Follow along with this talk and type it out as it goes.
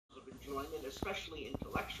especially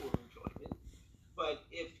intellectual enjoyment. But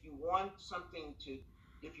if you want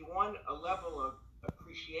a level of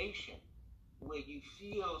appreciation where you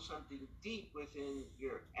feel something deep within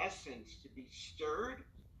your essence to be stirred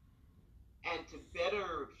and to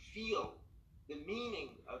better feel the meaning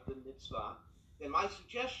of the mitzvah, then my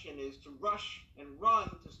suggestion is to rush and run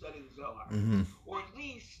to study the Zohar. Mm-hmm. Or at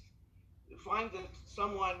least find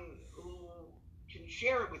someone who can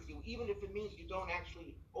share it with you, even if it means you don't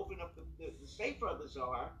actually open up the sefer of the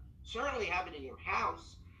Zohar. Certainly have it in your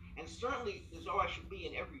house, and certainly the Zohar should be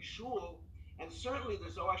in every shul, and certainly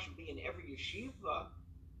the Zohar should be in every yeshiva.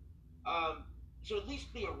 So at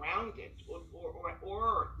least be around it,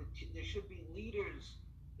 or there should be leaders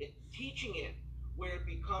teaching it, where it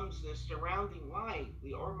becomes the surrounding light,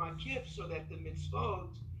 the Or Makif, so that the mitzvot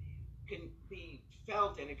can be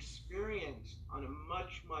felt and experienced on a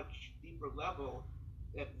much, much deeper level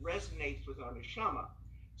that resonates with our neshama.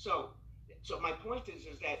 So my point is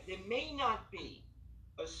that there may not be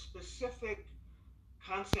a specific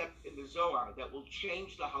concept in the Zohar that will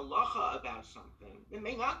change the halacha about something. There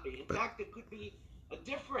may not be. In fact, there could be a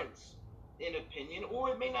difference in opinion, or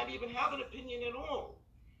it may not even have an opinion at all.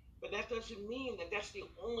 But that doesn't mean that that's the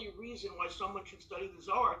only reason why someone should study the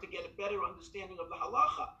Zohar, to get a better understanding of the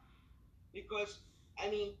halacha. Because, I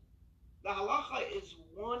mean, the halacha is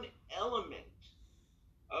one element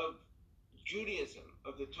of Judaism,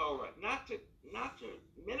 of the Torah. Not to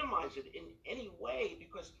minimize it in any way,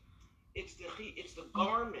 because it's the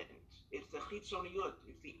garment, it's the chitzoniyut,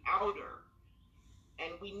 it's the outer,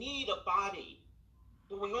 and we need a body,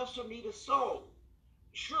 but we also need a soul.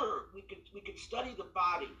 Sure, we could study the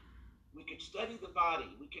body, we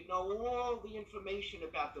could know all the information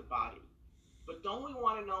about the body, but don't we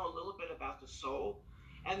want to know a little bit about the soul?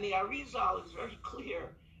 And the Arizal is very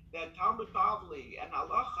clear that Talmud Bavli and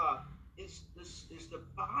Halacha is the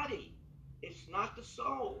body, it's not the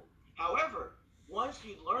soul. However, once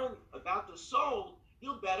you learn about the soul,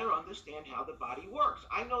 you'll better understand how the body works.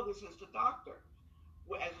 I know this as the doctor,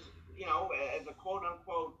 as a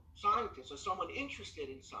quote-unquote scientist, or someone interested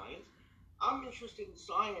in science. I'm interested in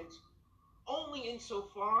science only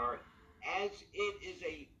insofar as it is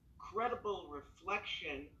a credible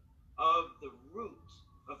reflection of the root,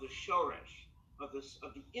 of the shoresh, of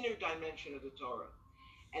the inner dimension of the Torah.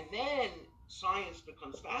 And then science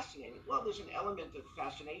becomes fascinating. Well, there's an element of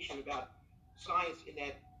fascination about science in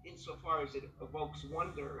that, insofar as it evokes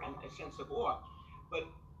wonder and a sense of awe. But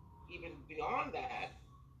even beyond that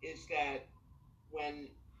is that when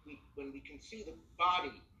we can see the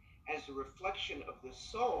body as a reflection of the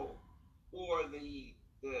soul, or the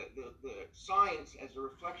science as a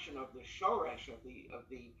reflection of the shoresh, of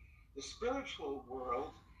the spiritual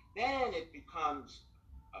world, then it becomes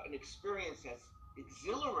an experience that's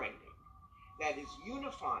exhilarating, that is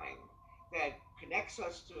unifying, that connects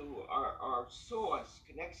us to our source,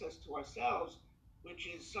 connects us to ourselves, which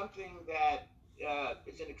is something that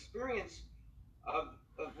is an experience of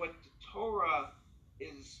what the Torah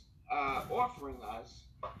is offering us,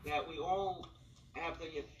 that we all have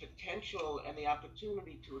the potential and the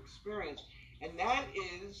opportunity to experience. And that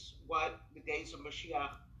is what the days of Mashiach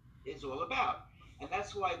is all about. And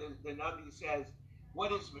that's why the Navi says,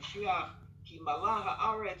 what is Mashiach? Ki malah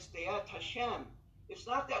ha'aretz de'at Hashem. It's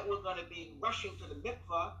not that we're going to be rushing to the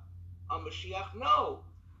mikvah on Mashiach. No.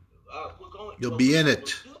 You'll be in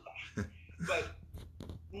it. But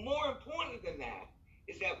more important than that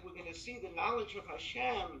is that we're going to see the knowledge of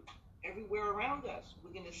Hashem everywhere around us.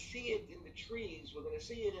 We're going to see it in the trees. We're going to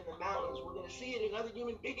see it in the mountains. We're going to see it in other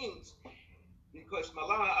human beings. Because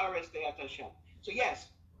malah ha'aretz de'at Hashem. So yes,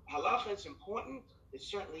 halacha is important. It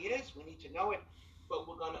certainly is. We need to know it. But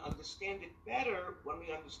we're going to understand it better when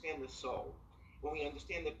we understand the soul, when we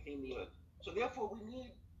understand the pnimiyut. So therefore, we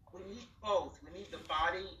need both. We need the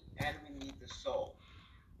body and we need the soul.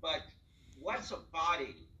 But what's a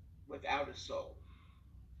body without a soul?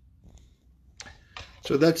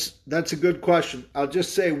 So that's a good question. I'll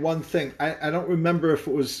just say one thing. I don't remember if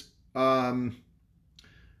it was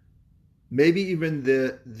maybe even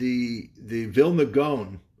the Vilna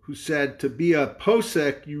Gaon, who said to be a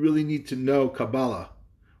posek, you really need to know Kabbalah,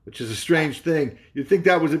 which is a strange thing. You'd think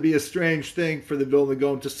that would be a strange thing for the Vilna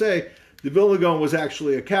Gaon to say. The Vilna Gaon was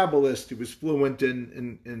actually a Kabbalist. He was fluent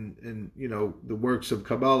in the works of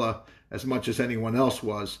Kabbalah as much as anyone else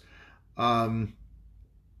was. To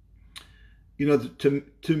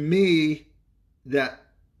me, that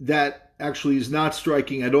actually is not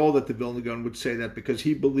striking at all that the Vilna Gaon would say that, because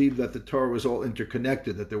he believed that the Torah was all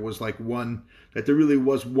interconnected, that there was that there really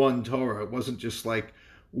was one Torah. It wasn't just like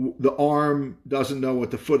the arm doesn't know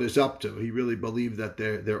what the foot is up to. He really believed that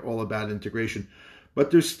they're all about integration.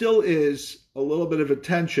 But there still is a little bit of a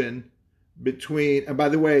tension between, and by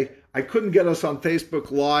the way, I couldn't get us on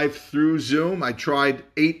Facebook Live through Zoom. I tried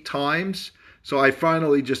 8 times. So I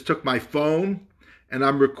finally just took my phone and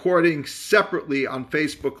I'm recording separately on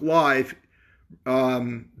Facebook Live,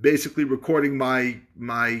 basically recording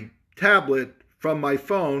my tablet from my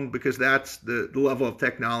phone because that's the level of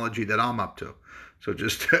technology that I'm up to. So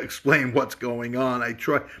just to explain what's going on,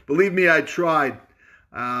 believe me, I tried.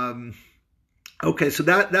 Okay, so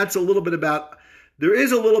that's a little bit about, there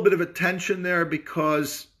is a little bit of a tension there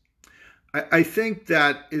because I think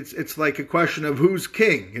that it's like a question of who's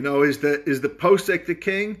king. You know, is the posek the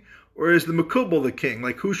king or is the makubal the king?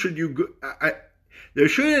 Like, who should you go? There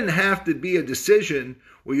shouldn't have to be a decision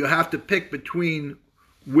where you have to pick between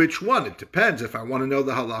which one. It depends. If I want to know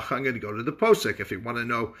the halacha, I'm going to go to the posek. If I want to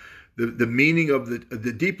know the meaning of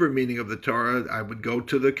the deeper meaning of the Torah, I would go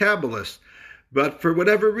to the Kabbalist. But for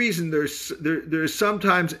whatever reason, there's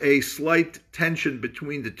sometimes a slight tension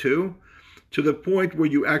between the two, to the point where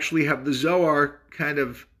you actually have the Zohar kind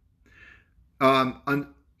of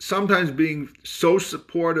sometimes being so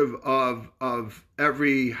supportive of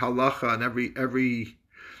every halacha and every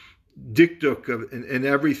dikduk in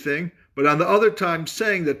everything, but on the other time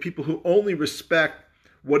saying that people who only respect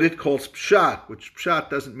what it calls pshat, which pshat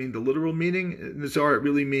doesn't mean the literal meaning in the Zohar, it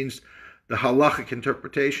really means the halachic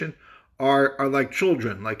interpretation, are like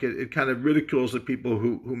children. Like it kind of ridicules the people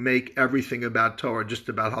who make everything about Torah just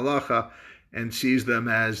about halacha and sees them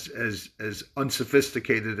as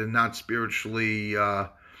unsophisticated and not spiritually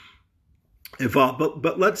evolved.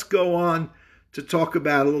 But let's go on to talk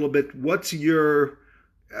about a little bit. What's your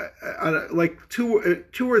like two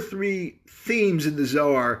or three themes in the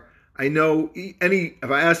Zohar? I know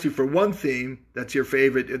if I asked you for one theme that's your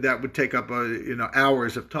favorite, that would take up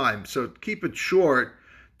hours of time. So keep it short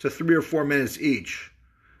to 3 or 4 minutes each.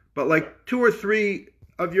 But like 2 or 3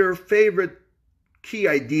 of your favorite key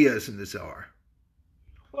ideas in the Zohar.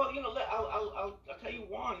 Well, I'll tell you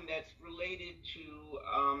one that's related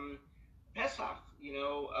to Pesach.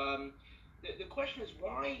 The question is,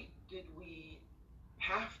 why did we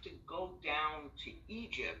have to go down to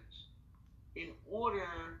Egypt in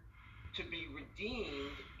order to be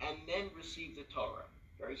redeemed and then receive the Torah?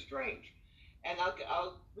 Very strange. And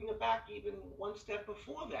I'll bring it back even one step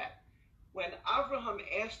before that. When Abraham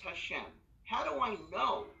asked Hashem, how do I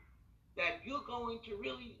know that you're going to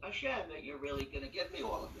really, Hashem, that you're really going to give me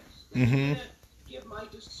all of this? That you're going to give my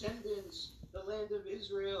descendants the land of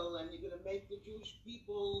Israel, and you're going to make the Jewish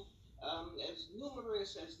people as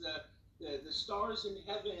numerous as the stars in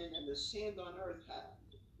heaven and the sand on earth have.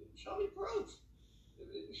 Show me proof.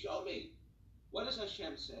 Show me. What does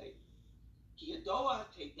Hashem say? Ki yadoa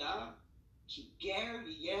teda, ki ger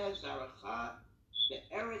yeh zaracha,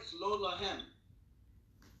 be'eretz lo lahem.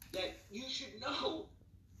 That you should know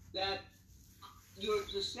that your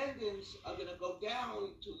descendants are going to go down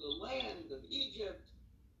to the land of Egypt,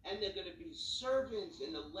 and they're going to be servants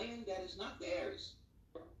in the land that is not theirs.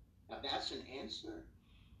 Now that's an answer.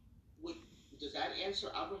 Does that answer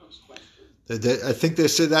Abraham's question? I think they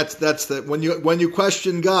say that's the when you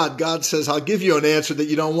question God, God says, "I'll give you an answer that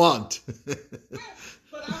you don't want." Yeah,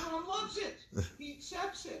 but Abraham loves it. He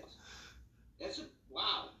accepts it.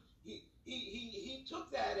 Wow. He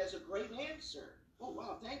took that as a great answer. Oh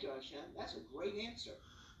wow, thank you, Hashem. That's a great answer.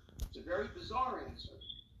 It's a very bizarre answer,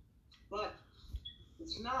 but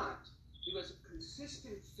it's not, because a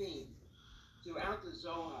consistent theme throughout the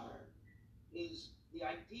Zohar is the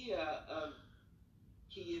idea of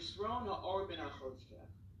ki yisron ha'or ben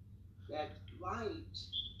ha'choshech, that light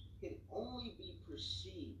can only be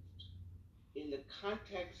perceived in the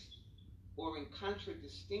context or in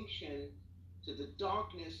contradistinction to the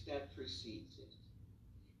darkness that precedes it.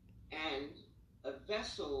 And a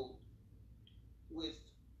vessel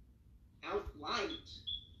without light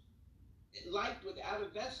without a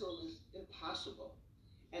vessel is impossible.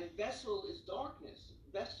 And vessel is darkness.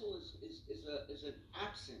 Vessel is an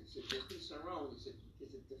absence. It's a chisaron. It's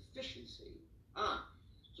a deficiency.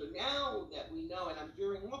 So now that we know, and I'm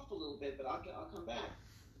veering off a little bit, but I'll come back.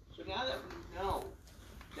 So now that we know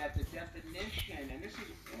that the definition, and this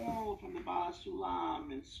is all from the Baal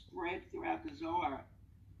Sulam and spread throughout the Zohar,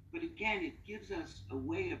 but again, it gives us a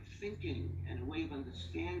way of thinking and a way of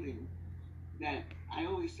understanding that, I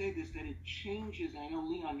always say this, that it changes, and I know,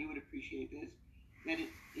 Leon, you would appreciate this, that it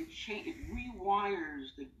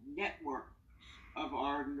rewires the network of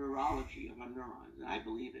our neurology, of our neurons, and I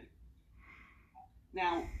believe it.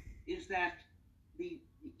 Now, is that you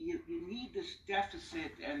need this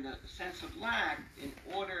deficit and the sense of lack in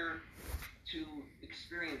order to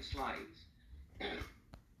experience light.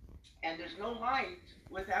 And there's no light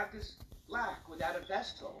without this black without a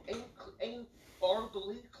vessel. Ain't or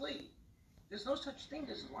kli. There's no such thing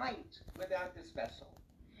as light without this vessel.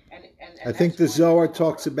 I think the Zohar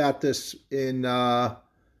talks about this in Lech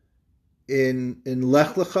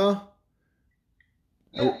Lecha.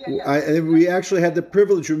 We actually had the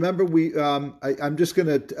privilege. Remember, I'm just going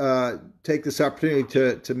to take this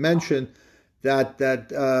opportunity to mention that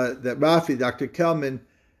Rafi, Dr. Kellman,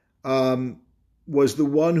 was the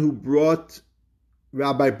one who brought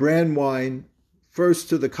Rabbi Brandwein first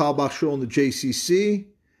to the Carlebach Shul in the JCC,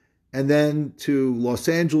 and then to Los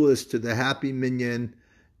Angeles, to the Happy Minyan,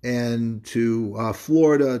 and to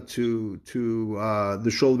Florida, to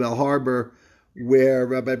the Shul of El Harbor, where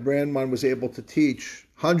Rabbi Brandwein was able to teach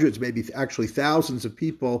hundreds, maybe actually thousands of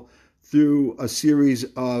people through a series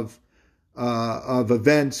of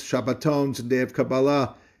events, Shabbatons and Day of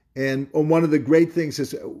Kabbalah. And one of the great things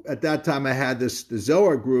is, at that time I had the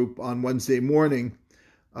Zohar group on Wednesday morning.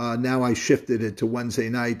 Now I shifted it to Wednesday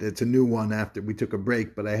night. It's a new one after we took a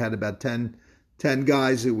break, but I had about 10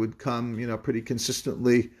 guys who would come, pretty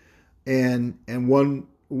consistently. And one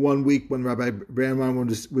week when Rabbi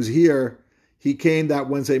Brandwein was here, he came that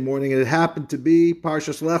Wednesday morning, and it happened to be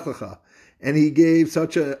Parshas Lech Lecha. And he gave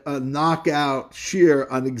such a knockout shear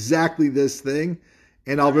on exactly this thing,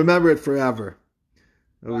 and I'll remember it forever.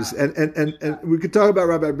 It was, and we could talk about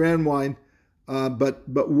Rabbi Brandwein, but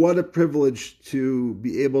what a privilege to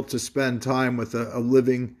be able to spend time with a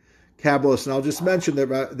living Kabbalist. And I'll just mention that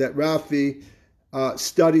Rafi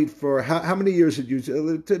studied for how many years did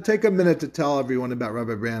you take a minute to tell everyone about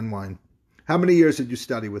Rabbi Brandwein? How many years did you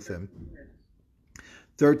study with him?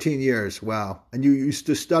 13 years. Wow. And you used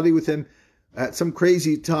to study with him at some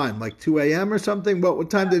crazy time, like 2 a.m. or something?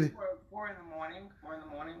 What time did... 4 in the morning. 4 in the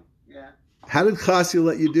morning, yeah. How did Chassi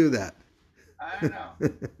let you do that? I don't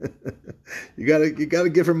know. you gotta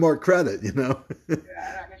give her more credit, Yeah,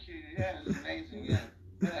 I guess it was amazing, yeah.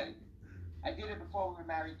 But I did it before we were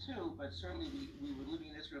married too, but certainly we were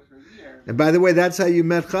living in Israel for a year. And by the way, that's how you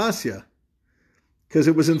met Chassia. Because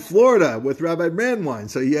it was in Florida with Rabbi Brandwein.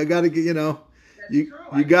 So you gotta get,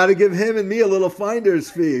 You got to give him and me a little finder's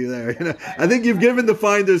fee there. I think you've given the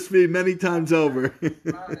finder's fee many times over.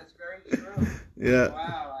 Wow, that's very true. Yeah.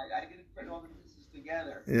 Wow, I didn't put all the pieces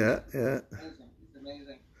together. Yeah. It's amazing. It's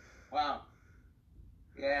amazing. Wow.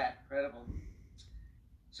 Yeah, incredible.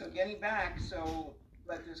 So getting back,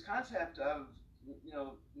 but this concept of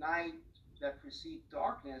night that precedes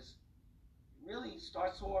darkness really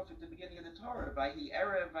starts off at the beginning of the Torah, Vahi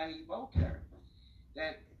Erev, Vahi Boker,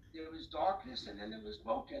 that there was darkness, and then there was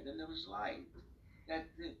boker, then there was light. That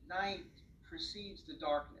the night precedes the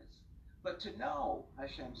darkness. But to know,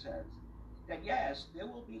 Hashem says, that yes, there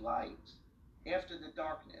will be light after the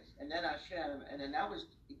darkness. And then that was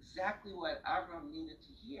exactly what Avram needed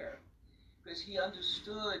to hear. Because he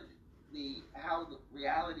understood how the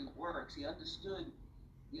reality works. He understood,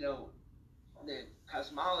 the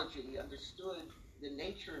cosmology. He understood the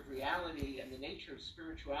nature of reality and the nature of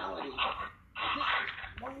spirituality. This was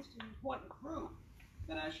the most important proof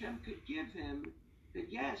that Hashem could give him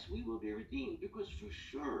that yes, we will be redeemed, because for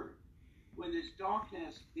sure, when there's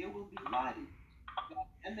darkness, there will be light that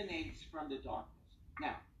emanates from the darkness.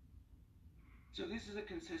 Now, so this is a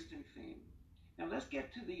consistent theme. Now let's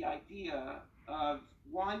get to the idea of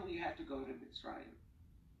why we had to go to Mitzrayim.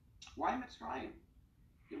 Why Mitzrayim?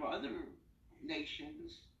 There were other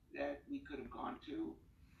nations that we could have gone to.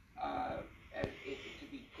 It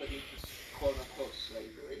could be put into quote-unquote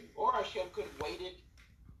slavery, or Hashem could have waited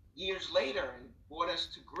years later and brought us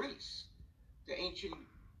to Greece, to ancient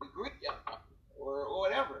Greek Empire, or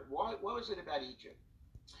whatever. What was it about Egypt?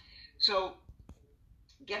 So,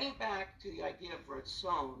 getting back to the idea of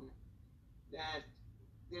Ratzon, that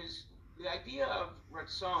there's the idea of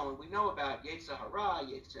Ratzon, we know about Yetzer Hara,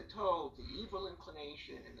 Yetzer Tov, the evil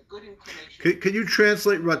inclination and the good inclination. Can you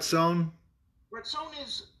translate Ratzon? Ratzon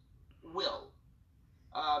is will,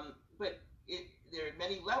 but there are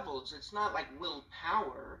many levels. It's not like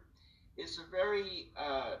willpower. It's a very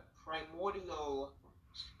primordial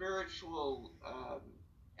spiritual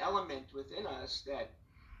element within us that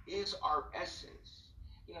is our essence.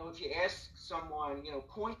 If you ask someone,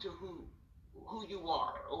 point to who you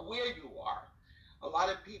are or where you are, a lot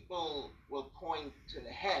of people will point to the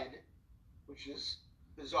head, which is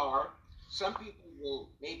bizarre. Some people will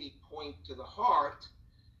maybe point to the heart,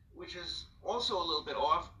 which is also a little bit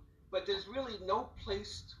off, but there's really no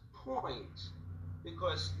place to point,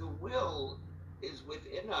 because the will is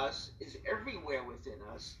within us, is everywhere within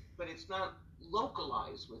us, but it's not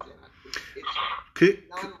localized within us. It's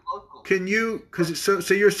non-local. Can you,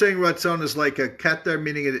 so you're saying Ratzon is like a keter,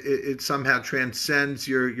 meaning it somehow transcends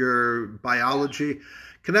your biology.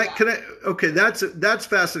 Okay, that's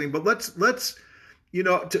fascinating. But let's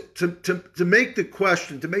to make the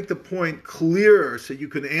question, to make the point clearer, so you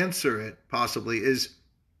can answer it possibly, is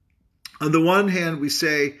on the one hand we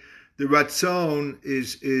say the ratzon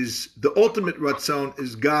is the ultimate ratzon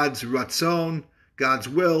is God's ratzon, God's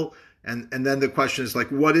will, and then the question is like,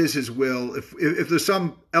 what is His will? If there's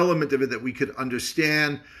some element of it that we could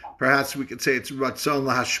understand, perhaps we could say it's ratzon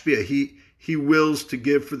lahashpia. He wills to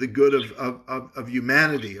give for the good of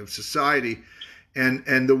humanity, of society,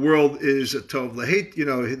 and the world is a tov lahate.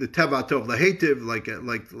 The teva tov lahativ,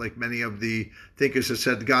 like many of the thinkers have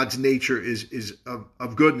said, God's nature is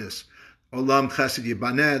of goodness. Olam chesed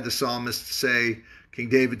yibaneh, the psalmists say, King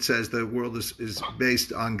David says the world is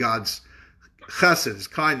based on God's chesed, His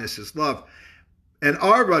kindness, His love. And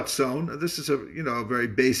our ratzon, this is a very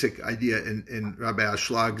basic idea in Rabbi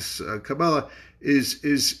Ashлаг's Kabbalah,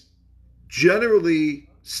 is generally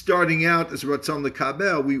starting out as ratzon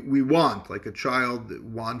lekabel. We want, like a child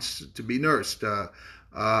wants to be nursed,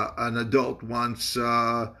 an adult wants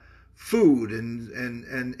food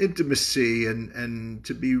and intimacy and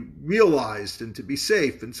to be realized and to be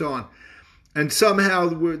safe and so on. And somehow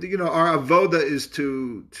our avoda is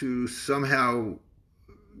to somehow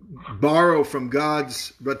borrow from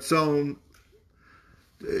God's ratzon,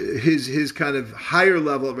 his kind of higher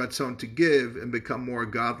level of ratzon to give and become more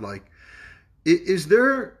godlike.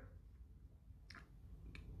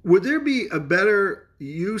 Would there be a better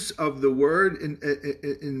use of the word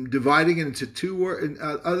in dividing it into two words? In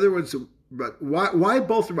other words, why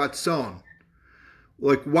both ratzon?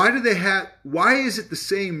 Like, why is it the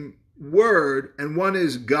same word, and one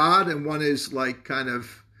is God and one is like kind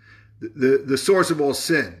of the source of all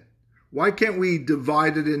sin? Why can't we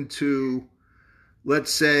divide it into,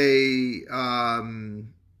 let's say,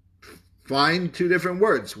 find two different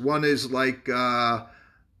words? One is like a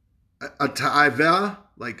ta'ava,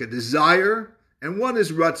 like a desire, and one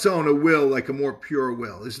is ratzon, a will, like a more pure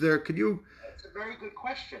will. Is there? Could you? That's a very good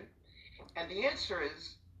question, and the answer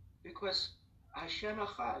is because Hashem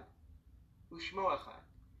Echad, Ushmo Echad.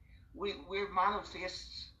 We're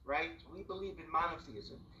monotheists, right? We believe in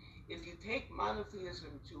monotheism. If you take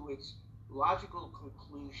monotheism to its logical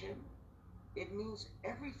conclusion, it means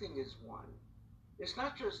everything is one. It's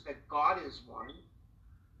not just that God is one.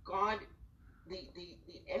 God,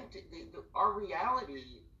 our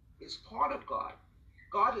reality is part of God.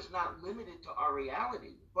 God is not limited to our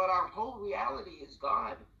reality, but our whole reality is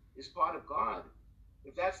God, is part of God.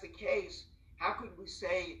 If that's the case, how could we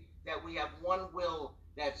say that we have one will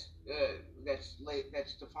that's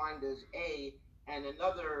defined as A, and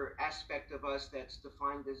another aspect of us that's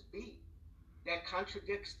defined as B? That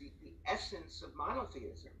contradicts the essence of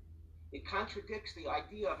monotheism. It contradicts the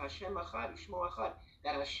idea of Hashem Echad, Ushmo Echad,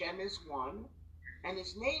 that Hashem is one, and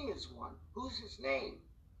His name is one. Who's His name?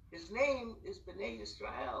 His name is Bnei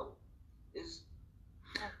Yisrael, is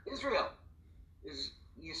Israel, is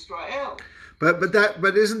Yisrael.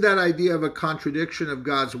 But isn't that idea of a contradiction of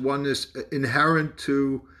God's oneness inherent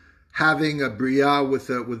to having a bria with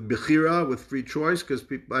bechira, with free choice? Because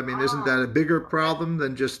people, isn't that a bigger problem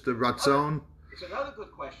than just the ratzon? It's another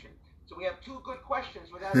good question. So we have two good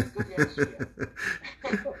questions without a good answer yet.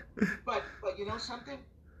 but you know something?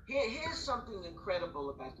 Here's something incredible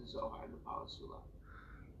about the Zohar and the Palasula.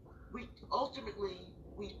 We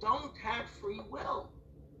don't have free will.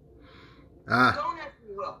 We don't have free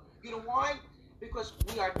will. You know why? Because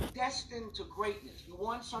we are destined to greatness. You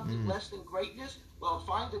want something less than greatness? Well,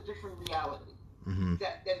 find a different reality. Mm-hmm.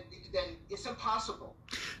 Then it's impossible.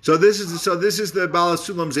 So this is the Bala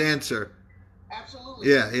Sulam's answer. Absolutely.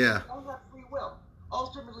 Yeah. We don't have free will.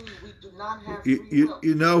 Ultimately, we do not have free will.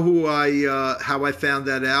 You know how I found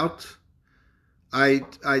that out? I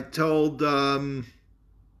told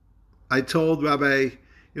Rabbi,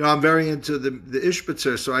 I'm very into the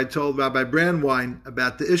Ishbitzer, so I told Rabbi Brandwein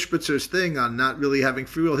about the Ishbitzer's thing on not really having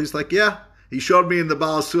free will. He's like, yeah. He showed me in the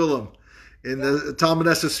Baal Sulam, in the Talmud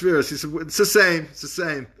Esespheres. He said, it's the same.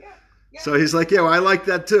 Yeah. So he's like, yeah, well, I like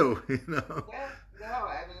that too. Yeah, no,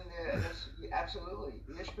 absolutely.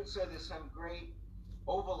 The Ishbitzer, there's some great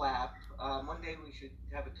overlap. One day we should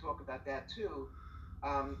have a talk about that too.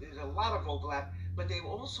 There's a lot of overlap, but they've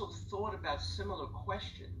also thought about similar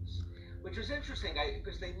questions, which was interesting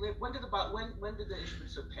because they lived. When did the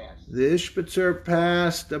Ishbitzer pass? The Ishbitzer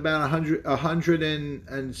passed about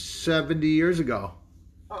 170 years ago.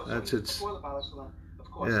 Oh, so it's before the Baal Sulam,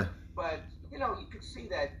 of course. Yeah. But you could see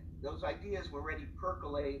that those ideas were already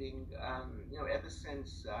percolating. Ever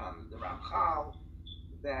since the Ramchal,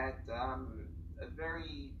 that a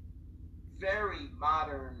very, very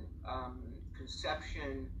modern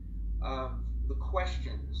conception of the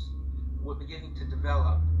questions were beginning to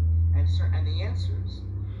develop, and the answers.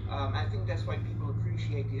 I think that's why people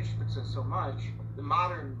appreciate the Ishbitzer so much, the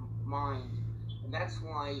modern mind, and that's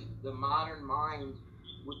why the modern mind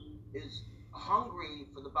is hungry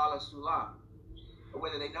for the Bala Sulam,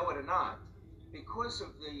 whether they know it or not, because of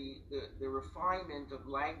the refinement of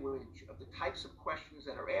language, of the types of questions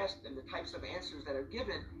that are asked and the types of answers that are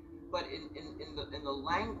given, but in the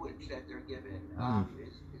language that they're given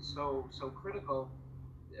is so critical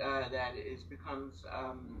that it becomes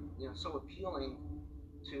so appealing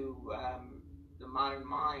to the modern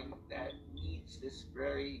mind that needs this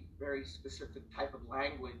very, very specific type of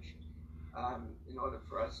language in order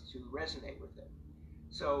for us to resonate with it.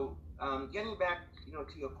 So getting back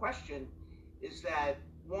to your question, is that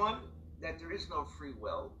one, that there is no free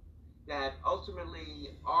will, that ultimately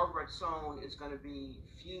our Ratzon is going to be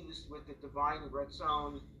fused with the divine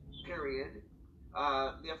Ratzon, period.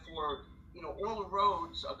 Therefore, all the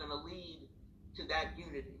roads are going to lead to that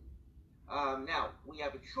unity. Now, we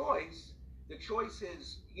have a choice. The choice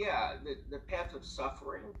is, the path of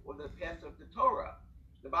suffering or the path of the Torah.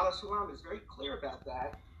 The Bala Sulam is very clear about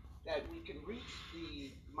that we can reach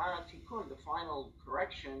the Mara Tikkun, the final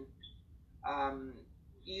correction,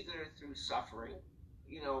 either through suffering,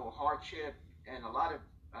 hardship, and a lot of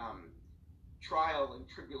trial and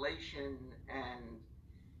tribulation, and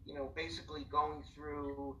basically going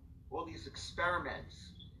through all these experiments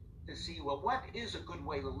to see, well, what is a good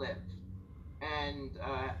way to live, and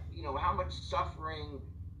how much suffering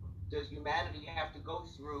does humanity have to go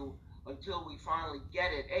through until we finally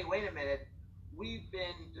get it? Hey, wait a minute, we've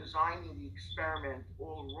been designing the experiment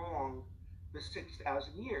all wrong for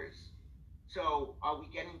 6,000 years. So are we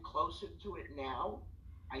getting closer to it now?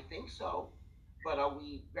 I think so. But are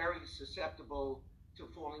we very susceptible to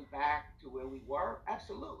falling back to where we were?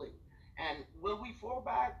 Absolutely. And will we fall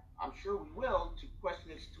back? I'm sure we will. The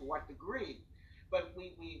question is to what degree. But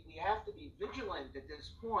we have to be vigilant at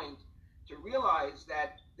this point to realize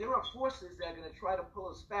that there are forces that are going to try to pull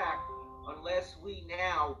us back unless we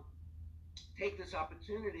now take this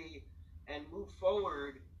opportunity and move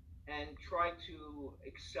forward and try to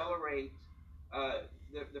accelerate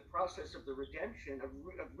the process of the redemption, of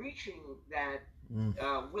reaching that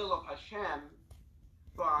will of Hashem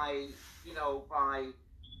by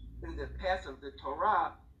through the path of the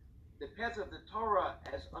Torah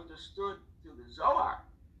as understood through the Zohar,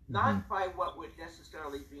 not by what we're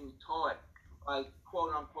necessarily being taught by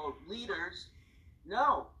quote unquote leaders.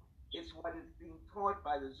 No, it's what is being taught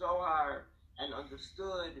by the Zohar and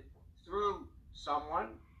understood through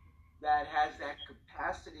someone that has that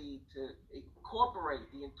capacity to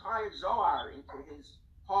incorporate the entire Zohar into his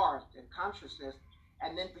heart and consciousness,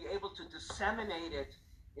 and then be able to disseminate it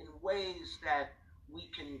in ways that we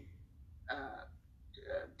can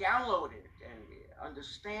download it and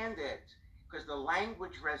understand it, because the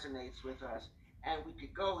language resonates with us, and we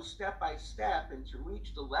could go step by step and to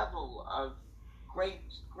reach the level of great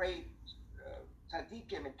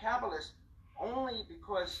tzaddikim and Kabbalists only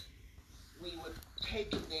because we were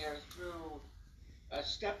taken there through a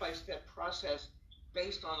step-by-step process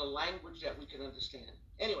based on a language that we can understand.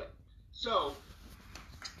 Anyway, so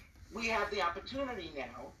we have the opportunity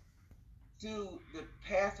now through the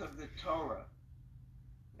path of the Torah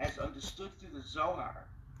as understood through the Zohar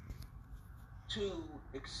to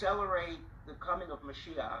accelerate the coming of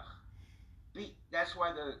Mashiach. That's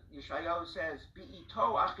why the Yeshayahu says,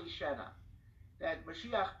 Bi'ito achi shena, that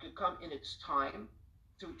Mashiach could come in its time,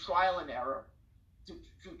 through trial and error,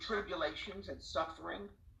 through tribulations and suffering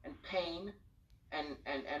and pain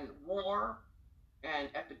and war and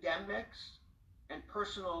epidemics and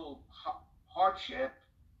personal hardship,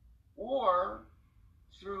 or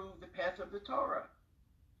through the path of the Torah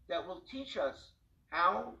that will teach us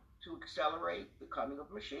how to accelerate the coming of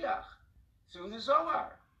Mashiach through the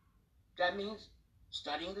Zohar. That means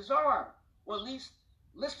studying the Zohar, or at least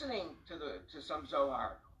listening to some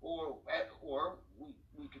Zohar, or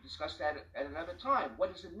we could discuss that at another time.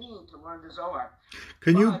 What does it mean to learn the Zohar?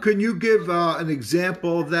 Can you give an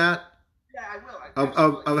example of that? Yeah, I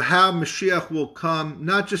will. Of how Mashiach will come,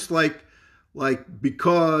 not just like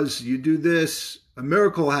because you do this, a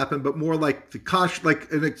miracle will happen, but more like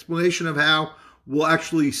like an explanation of how we'll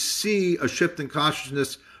actually see a shift in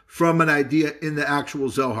consciousness from an idea in the actual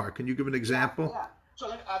Zohar. Can you give an example? Yeah.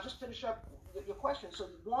 So I'll just finish up your question. So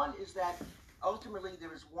one is that ultimately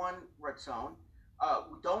there is one Ratzon.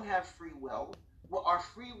 We don't have free will. Well, our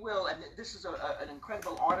free will, and this is an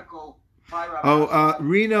incredible article by Raphael.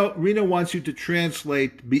 Reno wants you to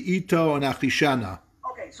translate Bi'ito and Achishana.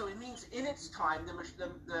 Okay, so it means in its time, the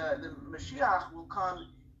Mashiach will come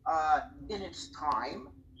in its time,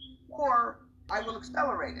 or I will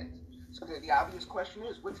accelerate it. So the obvious question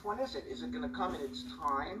is, which one is it? Is it going to come in its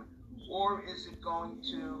time, or is it going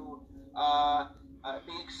to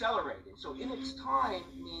be accelerated? So in its time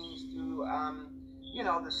means through,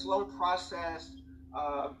 the slow process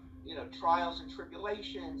of, trials and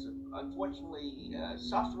tribulations, unfortunately,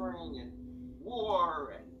 suffering and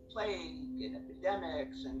war and plague and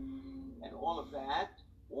epidemics and all of that,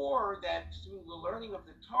 or that through the learning of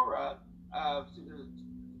the Torah, through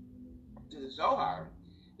the Zohar,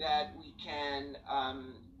 that we can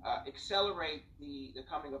accelerate the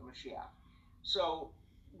coming of Mashiach. So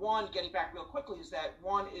one, getting back real quickly, is that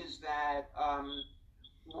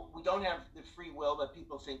we don't have the free will that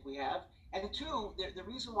people think we have. And two, the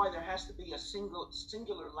reason why there has to be a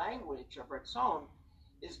singular language of Ratzon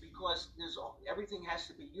is because everything has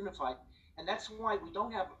to be unified. And that's why we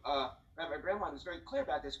don't have, Rabbi Bremwan is very clear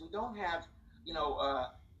about this, we don't have,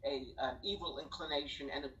 an evil inclination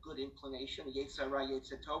and a good inclination, a Yetzer Hara,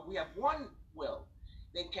 Yetzer Tov. We have one will.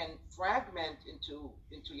 They can fragment into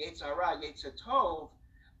Yetzer Hara, Yetzer Tov,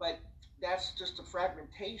 but that's just a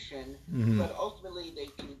fragmentation. Mm-hmm. But ultimately, they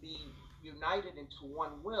can be united into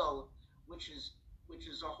one will, which is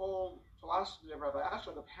a whole philosophy of Rabbi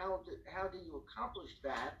Ashlag of how do you accomplish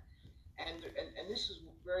that? And this is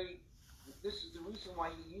the reason why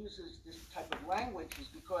he uses this type of language, is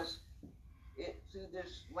because through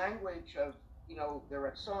this language of the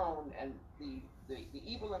Ratzon and the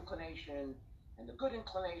evil inclination and the good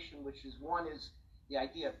inclination, which is one is the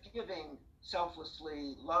idea of giving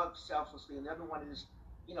selflessly, love selflessly, and the other one is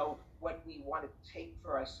what we want to take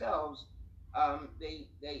for ourselves. They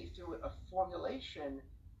through a formulation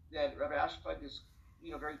that Rabbi Ashlag is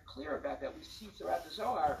very clear about, that we see throughout the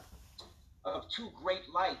Zohar, of two great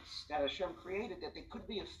lights that Hashem created, that they could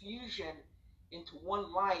be a fusion into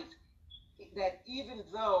one light, that even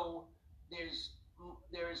though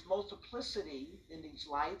there is multiplicity in these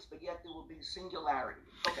lights, but yet there will be singularity.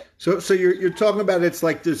 Okay. So you're talking about, it's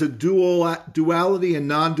like there's a duality and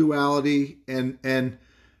non-duality, and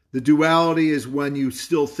the duality is when you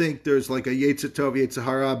still think there's like a Yetzer Tov, Yetzer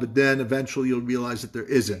Hara, but then eventually you'll realize that there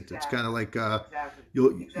isn't. Exactly. It's kind of like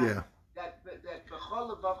yeah. That b'chol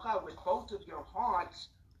levavcha, with both of your hearts,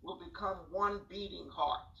 will become one beating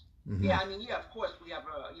heart. Mm-hmm. Yeah, of course we have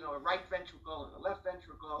a right ventricle and a left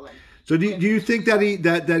ventricle. And so do you think that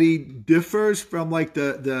he differs from like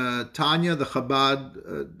the Tanya, the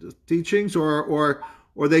Chabad teachings, or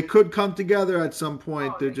they could come together at some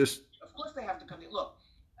point? Of course they have to come together. Look,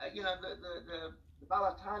 the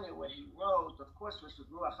Baal Tanya, when he wrote, of course, was with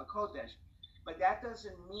Ruach HaKodesh, but that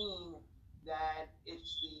doesn't mean that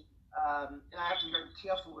it's the and I have to be very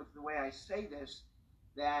careful with the way I say this,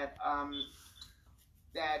 that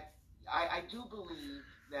I do believe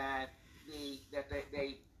that they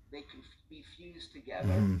can be fused together.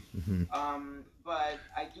 Mm-hmm. But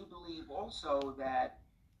I do believe also that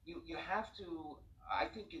you have to, I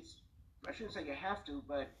shouldn't say you have to,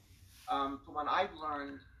 but from what I've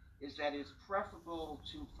learned is that it's preferable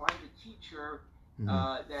to find a teacher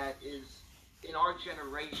that is in our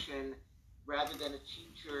generation rather than a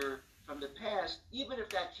teacher from the past, even if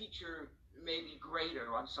that teacher may be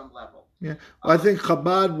greater on some level. Yeah, well, I think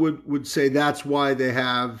Chabad would say that's why they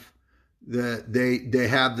have they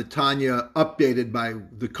have the Tanya updated by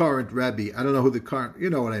the current Rebbe. I don't know who the current, you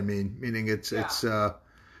know what I mean? Meaning it's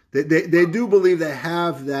they do believe they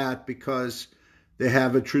have that because they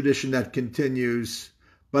have a tradition that continues.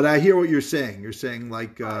 But I hear what you're saying. You're saying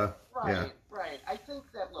like Right. I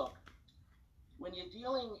think that, look, when you're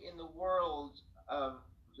dealing in the world of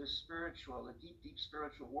the spiritual, the deep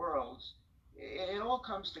spiritual worlds, it all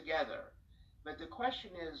comes together. But the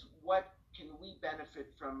question is, what can we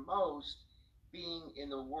benefit from most, being in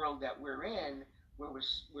the world that we're in, where we're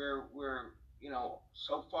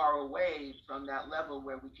so far away from that level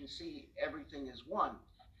where we can see everything is one.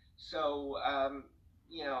 So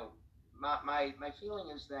my feeling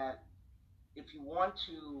is that if you want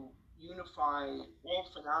to unify all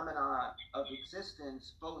phenomena of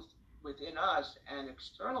existence, both within us and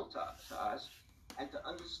external to us, and to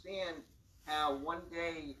understand how one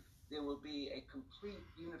day there will be a complete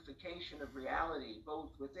unification of reality, both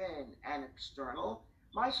within and external,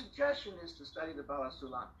 my suggestion is to study the Baal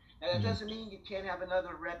HaSulam. And it doesn't mean you can't have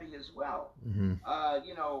another Rebbe as well. Mm-hmm. I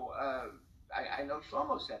know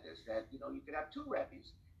Shlomo said this, that you could have two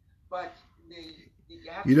Rebbes, but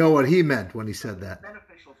you know what he meant when he said that.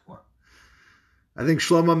 Beneficial for. I think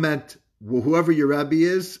Shlomo meant whoever your Rebbe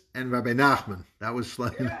is and Rabbi Nachman. That was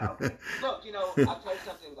Shlomo. Yeah, okay. Look, I'll tell you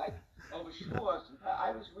something. Like over Shavuos,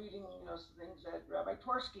 I was reading, things that Rabbi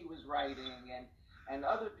Torsky was writing, and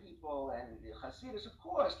other people, and Hasidus, of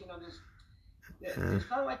course. it's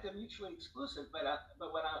kind of like they're mutually exclusive. But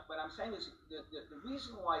what I'm saying is the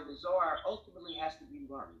reason why the Zohar ultimately has to be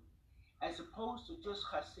learned, as opposed to just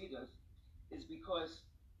Hasidus, is because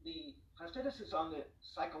the Hasidus is on the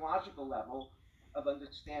psychological level of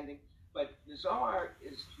understanding, but the Zohar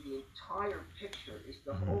is the entire picture. It's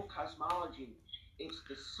the whole cosmology. It's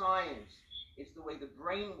the science. It's the way the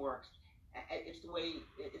brain works. It's the way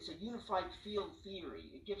it's a unified field theory.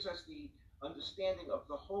 It gives us the understanding of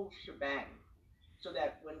the whole shebang, so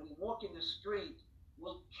that when we walk in the street,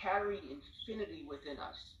 we'll carry infinity within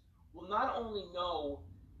us. We'll not only know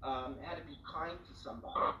how to be kind to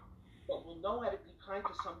somebody, but we'll know how to be kind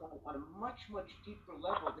to someone on a much, much deeper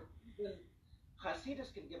level that even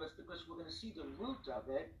Hasidus can give us, because we're going to see the root of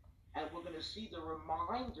it, and we're going to see the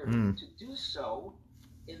reminder to do so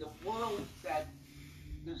in the world that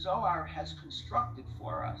the Zohar has constructed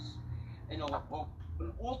for us. You know,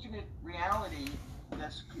 an alternate reality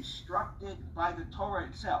that's constructed by the Torah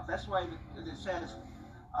itself. That's why it says,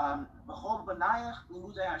 "B'chol b'nayach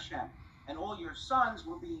limudei Hashem," and all your sons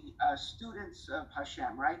will be students of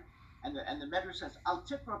Hashem, right? And the Medrash says, "Al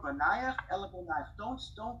tikra b'nayach ela b'nayach."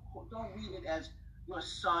 Don't read it as your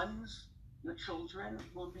sons, your children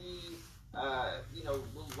will be,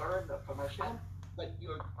 will learn from Hashem, but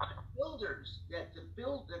your builders, that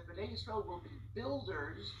B'nai Yisrael will be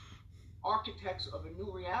builders, architects of a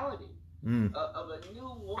new reality. Of a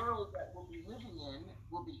new world that we'll be living in,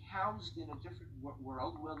 will be housed in a different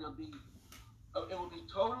world where it will be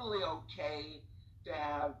totally okay to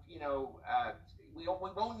have, we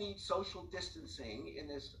won't need social distancing in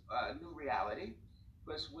this new reality,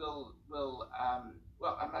 because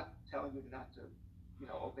I'm not telling you not to,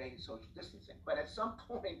 obey social distancing, but at some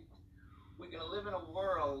point we're going to live in a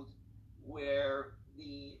world where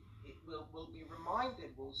we'll be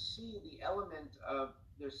reminded, we'll see the element of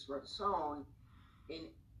this Ratzon in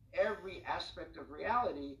every aspect of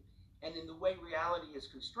reality, and in the way reality is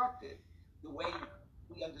constructed. The way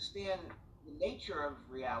we understand the nature of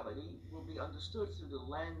reality will be understood through the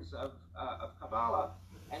lens of Kabbalah,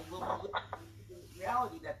 and we'll be living in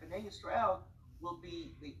reality that B'nai Yisrael will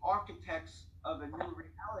be the architects of a new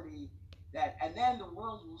reality, and then the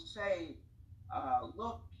world will say,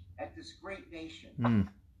 look at this great nation,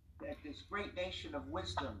 that this great nation of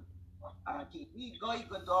wisdom,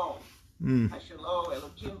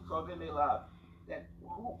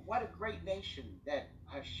 what a great nation that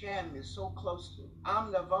Hashem is so close to.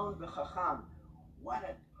 Am Navon v'Chacham. What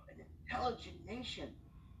an intelligent nation.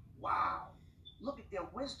 Wow. Look at their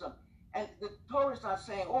wisdom. And the Torah is not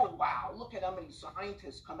saying, oh, wow, look at how many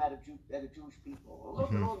scientists come out of Jewish people. Or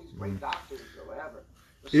look at all these great doctors or whatever.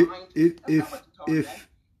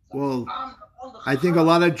 I think a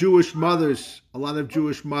lot of Jewish mothers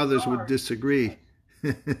would disagree.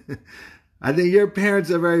 I think your parents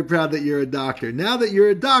are very proud that you're a doctor. Now that you're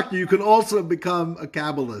a doctor, you can also become a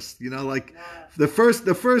Kabbalist. The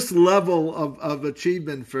first level of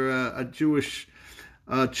achievement for a Jewish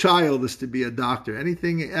child is to be a doctor.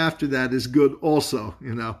 Anything after that is good also,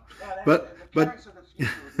 But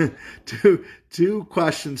two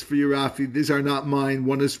questions for you, Rafi. These are not mine.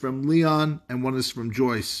 One is from Leon and one is from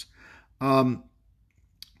Joyce.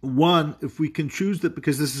 One, if we can choose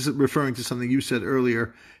because this is referring to something you said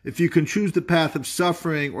earlier, if you can choose the path of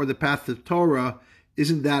suffering or the path of Torah,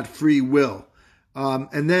 isn't that free will?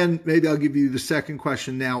 And then maybe I'll give you the second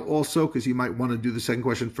question now also, because you might want to do the second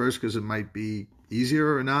question first because it might be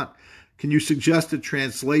easier or not. Can you suggest a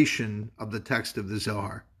translation of the text of the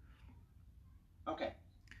Zohar? Okay.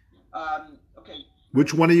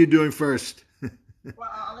 Which one are you doing first? Well,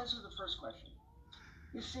 I'll answer the first question.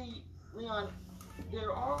 You see, Leon,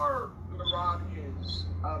 there are mirages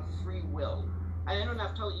of free will. I don't know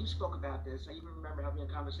if you spoke about this. I even remember having a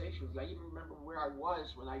conversation with you. I even remember where I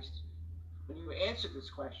was when you answered this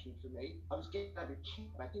question for me. I was getting out of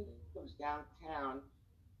camp. I think it was downtown,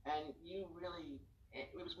 and we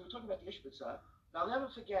were talking about the Ishbitza. I'll never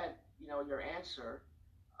forget, your answer.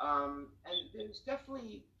 And there's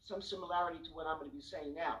definitely some similarity to what I'm going to be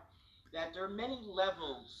saying now. That there are many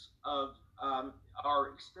levels of our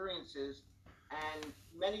experiences and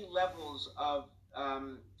many levels of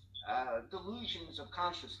delusions of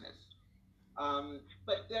consciousness.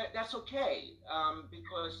 But that's okay,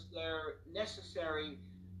 because they're necessary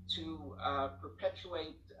to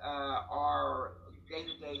perpetuate our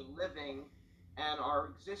day-to-day living and our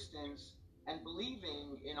existence, and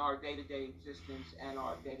believing in our day-to-day existence and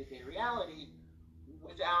our day-to-day reality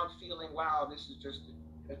without feeling, wow, this is just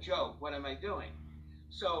a joke. What am I doing?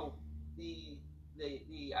 So the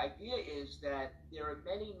idea is that there are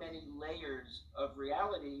many, many layers of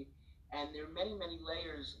reality, and there are many, many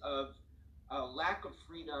layers of lack of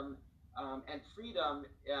freedom and freedom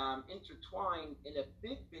intertwine in a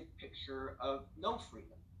big picture of no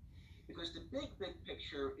freedom. Because the big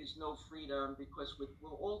picture is no freedom because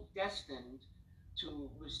we're all destined to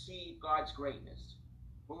receive God's greatness.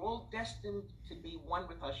 We're all destined to be one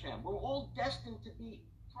with Hashem. We're all destined to be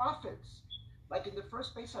prophets. Like in the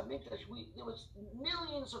first Beis Hamikdash, there was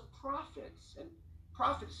millions of prophets and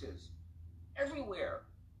prophetesses everywhere.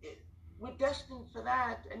 We're destined for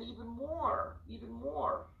that, and even more.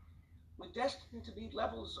 We're destined to be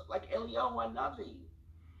levels like Eliyahu and Navi,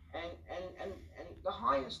 and the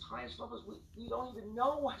highest levels. We don't even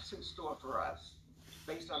know what's in store for us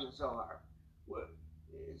based on the Zohar.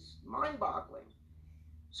 It's mind-boggling.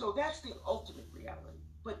 So that's the ultimate reality.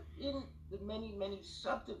 But in the many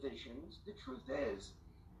subdivisions, the truth is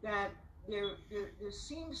that there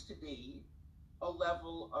seems to be a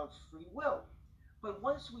level of free will. But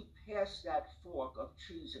once we pass that fork of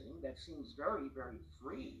choosing that seems very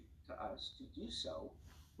free to us to do so,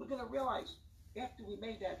 we're going to realize after we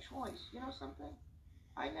made that choice, you know something?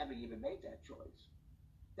 I never even made that choice.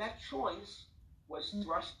 That choice was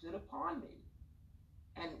thrusted upon me.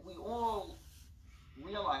 And we all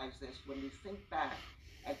realize this when we think back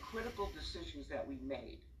at critical decisions that we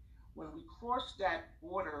made. When we cross that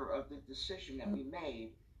border of the decision that we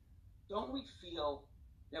made, don't we feel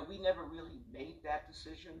that we never really made that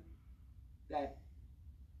decision?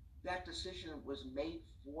 That decision was made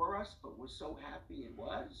for us, but we're so happy it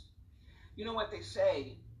was? You know what they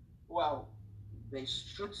say, well, they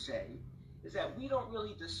should say, is that we don't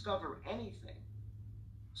really discover anything.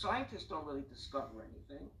 Scientists don't really discover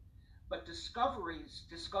anything, but discoveries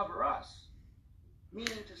discover us.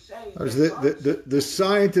 Meaning to say, the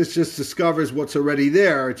scientist just discovers what's already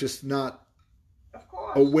there. It's just not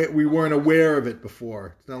aware. We weren't aware of it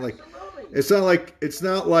before. It's not it's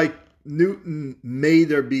not like Newton made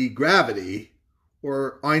there be gravity,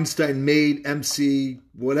 or Einstein made MC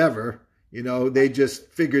whatever. You know, they just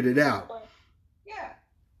figured it out. Yeah,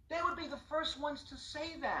 they would be the first ones to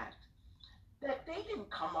say that they didn't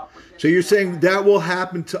come up with this. So you're saying that will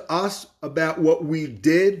happen to us about what we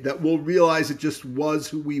did, that we'll realize it just was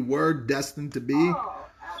who we were destined to be? Oh,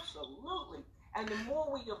 absolutely. And the more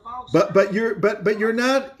we evolve, but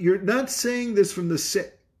you're not saying this from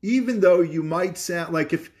the, even though you might sound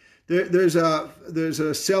like, if there's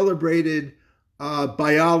a celebrated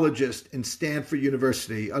biologist in Stanford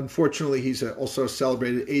University. Unfortunately, he's also a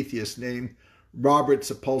celebrated atheist named Robert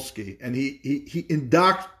Sapolsky, and he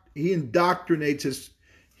indoctrinates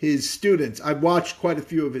his students. I've watched quite a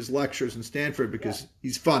few of his lectures in Stanford because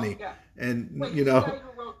he's funny. Yeah. And wait, you know, the guy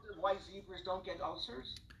who wrote Why Zebras Don't Get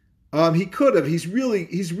Ulcers? He could have. He's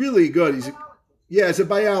really good. As a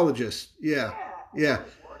biologist. Yeah.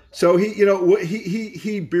 So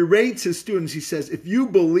he berates his students. He says, if you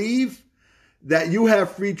believe that you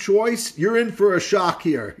have free choice, you're in for a shock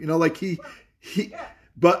here. You know, like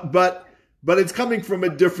but it's coming from a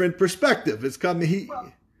different perspective. It's coming. He's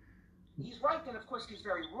right, and of course he's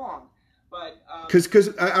very wrong. But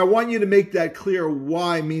because I want you to make that clear.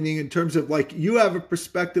 Why? Meaning in terms of, like, you have a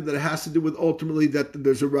perspective that has to do with ultimately that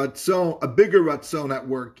there's a bigger ratzon at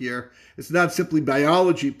work here. It's not simply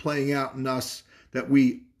biology playing out in us that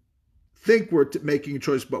we think we're making a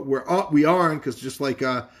choice, but we aren't, because just like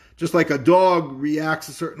a dog reacts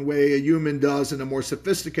a certain way, a human does in a more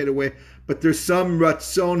sophisticated way. But there's some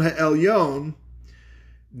ratzon ha'elyon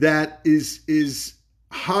that is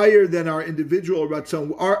higher than our individual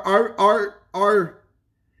ratzon. Our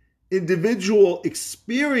individual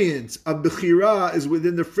experience of bechira is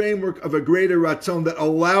within the framework of a greater ratzon that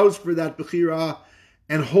allows for that bechira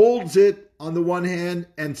and holds it on the one hand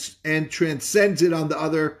and transcends it on the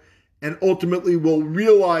other, and ultimately will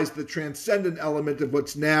realize the transcendent element of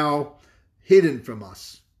what's now hidden from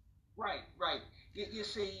us. Right. You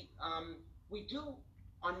see, we do,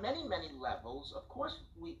 on many levels, of course,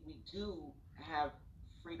 we do have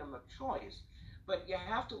freedom of choice, but you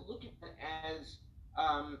have to look at it as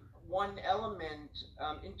one element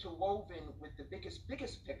interwoven with the biggest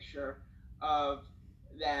picture of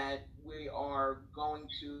that we are going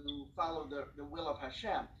to follow the will of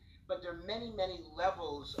Hashem. But there are many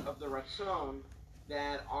levels of the Ratzon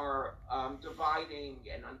that are dividing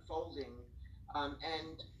and unfolding.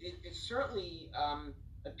 And it certainly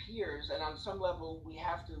appears, and on some level we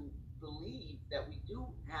have to believe that we do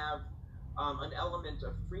have an element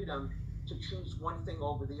of freedom to choose one thing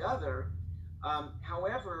over the other.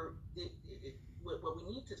 However, what we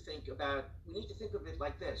need to think of it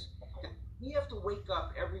like this. We have to wake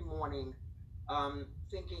up every morning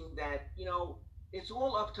thinking that, it's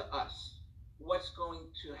all up to us. What's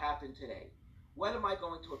going to happen today? What am I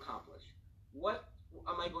going to accomplish? What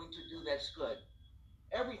am I going to do that's good?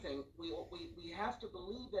 everything, we have to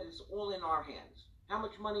believe that it's all in our hands. How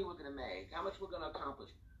much money we're going to make, how much we're going to accomplish.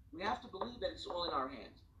 We have to believe that it's all in our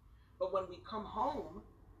hands. But when we come home,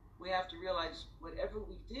 we have to realize whatever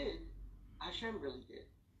we did, Hashem really did.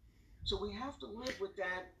 So we have to live with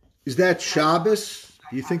that. Is that Shabbos?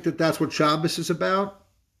 Do you think that that's what Shabbos is about?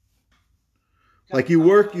 Like you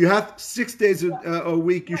work, you have 6 days a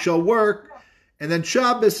week, you shall work, and then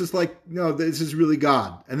Shabbos is like, no, this is really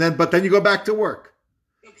God. But then you go back to work.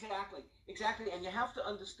 Exactly. And you have to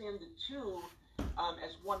understand the two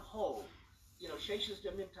as one whole. You know, Sheshes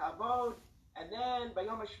Yamim Ta'avod, and then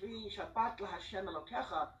Bayom HaShvi Shabbat LaHashem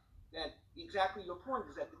Elokecha. That exactly your point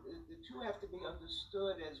is that the two have to be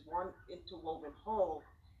understood as one interwoven whole,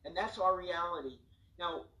 and that's our reality.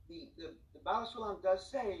 Now, the Baal Shalom does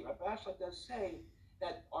say, Rabbi Ashlag does say,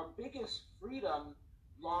 that our biggest freedom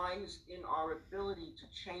lies in our ability to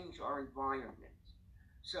change our environment.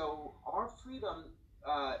 So our freedom,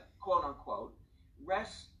 quote unquote,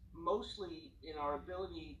 rests mostly in our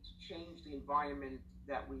ability to change the environment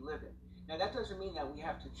that we live in. Now, that doesn't mean that we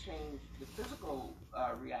have to change the physical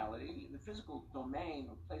reality, the physical domain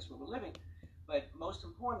or place where we're living, but most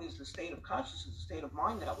important is the state of consciousness, the state of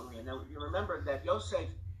mind that we're in. Now, you remember that Yosef,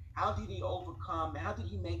 how did he overcome, how did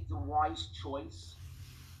he make the wise choice,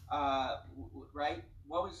 right?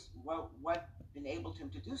 What enabled him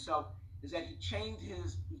to do so is that he changed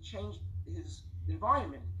his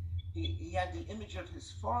environment. He had the image of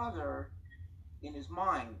his father in his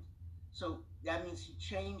mind. So that means he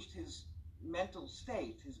changed his mental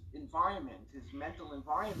state, his environment, his mental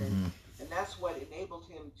environment, and that's what enabled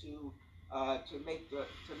him to make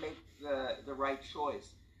the right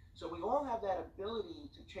choice. So we all have that ability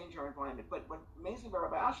to change our environment. But what amazing what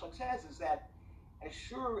Rabbi Ashlag says is that as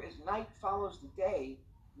sure as night follows the day,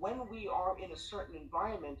 when we are in a certain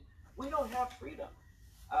environment, we don't have freedom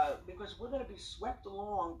because we're going to be swept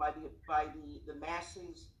along by the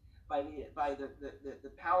masses, by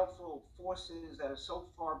the powerful forces that are so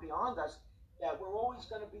far beyond us that we're always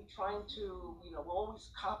going to be trying to, we're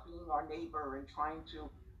always copying our neighbor and trying to,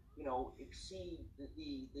 exceed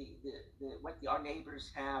what our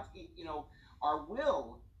neighbors have. Our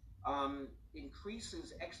will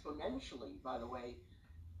increases exponentially, by the way,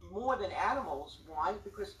 more than animals. Why?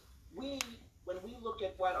 Because when we look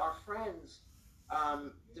at what our friends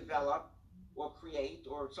develop or create,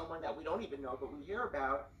 or someone that we don't even know but we hear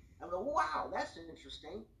about, and go, wow, that's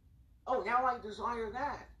interesting. Oh, now I desire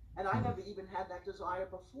that. And I never even had that desire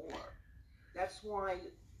before. That's why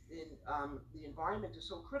the environment is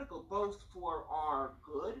so critical, both for our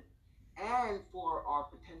good and for our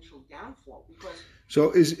potential downfall. Because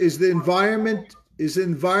so is the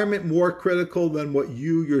environment more critical than what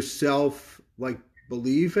you yourself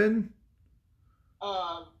believe in?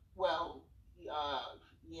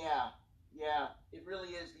 Yeah, it really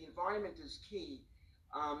is. The environment is key.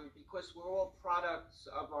 Because we're all products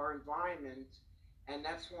of our environment, and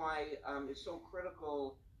that's why it's so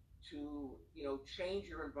critical to change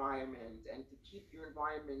your environment and to keep your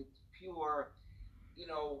environment pure.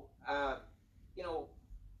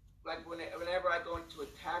 Like whenever I go into a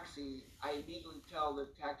taxi, I immediately tell the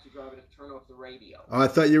taxi driver to turn off the radio. Oh, I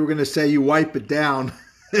thought you were going to say you wipe it down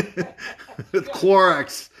with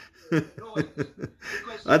Clorox.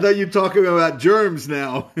 I thought you were talking about germs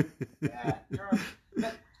now. Yeah, germs.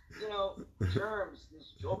 But, germs,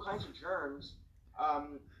 there's all kinds of germs.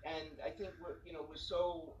 And I think we're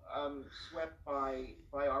so swept by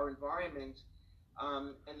our environment,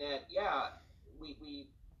 and that, we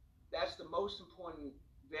that's the most important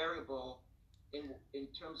variable in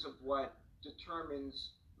terms of what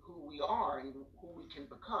determines who we are and who we can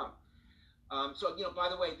become. So, by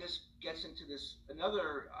the way, this gets into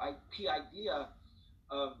another key idea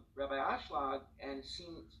of Rabbi Ashlag, and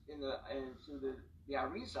seen through the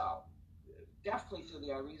Arizal, definitely through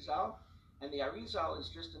the Arizal, and the Arizal is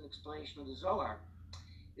just an explanation of the Zohar,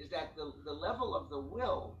 is that the level of the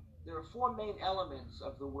will, there are four main elements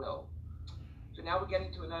of the will. So now we're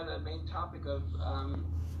getting to another main topic of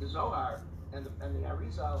the Zohar and the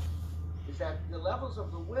Arizal, is that the levels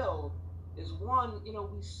of the will is one,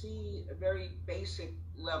 we see a very basic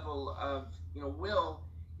level of, will,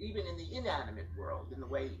 even in the inanimate world, in the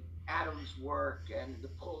way atoms work and the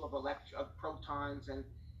pull of protons and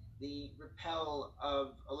the repel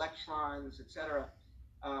of electrons, etc.,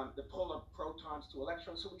 the pull of protons to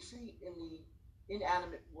electrons. So we see in the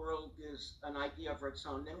inanimate world there's an idea of its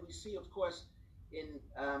own. Then we see, of course, in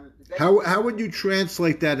how would you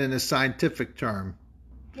translate that in a scientific term?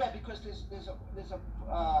 Yeah, because there's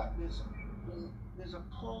a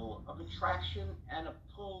pull of attraction and a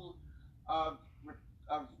pull of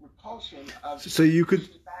repulsion of. So you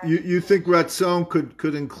think Ratzon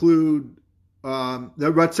could include that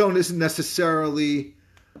Ratzon isn't necessarily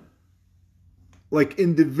like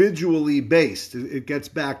individually based. It gets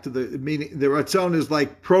back to the meaning. The Ratzon is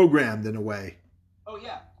like programmed in a way. Oh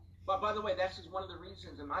yeah, but by the way, that's just one of the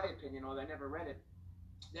reasons, in my opinion, although I never read it,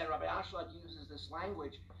 that Rabbi Ashlag uses this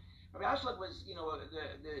language. Rabbi Ashlag was,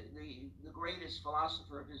 the greatest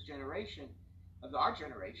philosopher of his generation, of our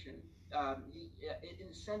generation, in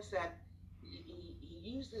the sense that he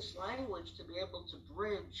used this language to be able to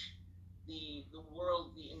bridge the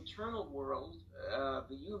world, the internal world of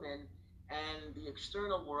the human, and the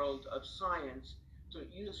external world of science, to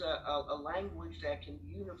use a language that can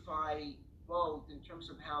unify both in terms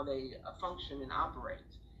of how they function and operate.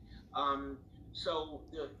 So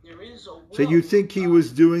there is a will. So you think he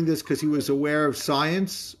was doing this because he was aware of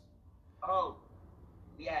science? Oh,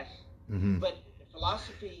 yes. Mm-hmm. But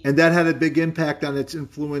philosophy. And that had a big impact on its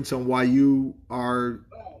influence on why you are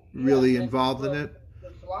really involved in it?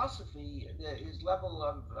 The philosophy, his level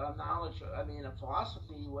of knowledge, of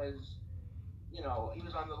philosophy was, he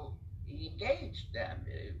was he engaged them,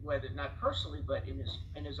 whether not personally, but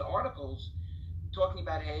in his articles, talking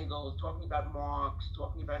about Hegel, talking about Marx,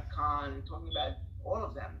 talking about Kant, talking about all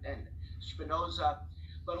of them, and Spinoza,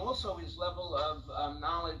 but also his level of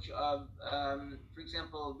knowledge of, for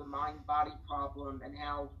example, the mind-body problem, and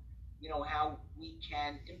how we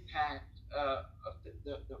can impact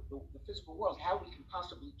the physical world, how we can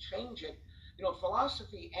possibly change it.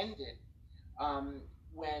 Philosophy ended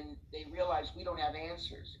when they realized we don't have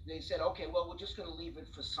answers. They said, okay, well, we're just going to leave it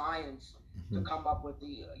for science to come up with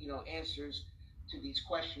the answers to these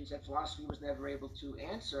questions that philosophy was never able to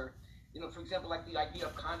answer. For example, like the idea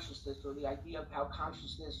of consciousness, or the idea of how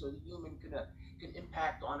consciousness or the human can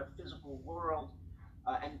impact on a physical world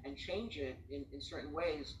and change it in certain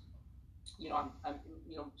ways. I'm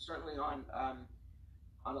certainly on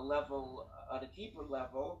a level, at a deeper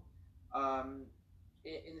level,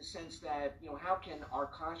 in the sense that how can our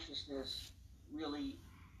consciousness really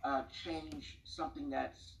change something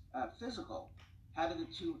that's physical? How do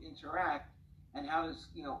the two interact? And how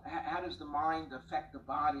does the mind affect the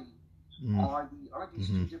body? Are these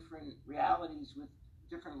two different realities with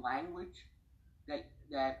different language that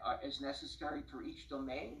is necessary for each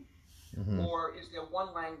domain? Or is there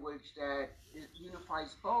one language that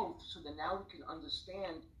unifies both, so that now we can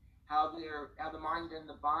understand how the mind and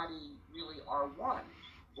the body really are one,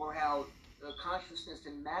 or how consciousness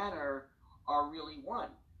and matter are really one,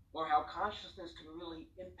 or how consciousness can really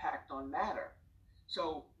impact on matter?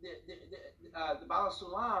 So the Baal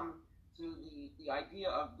Sulam, through the idea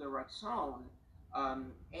of the Ratzon,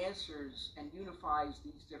 answers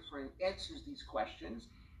these questions,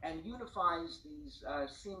 and unifies these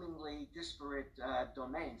seemingly disparate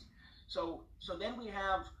domains. So then we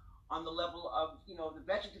have, on the level of the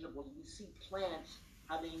vegetative world, we see plants,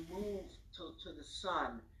 how they move to the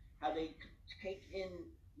sun, how they take in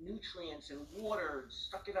nutrients and water,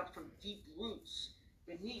 suck it up from deep roots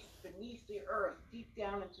beneath the earth, deep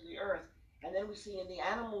down into the earth. And then we see in the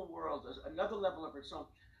animal world another level of Ratzon.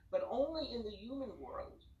 But only in the human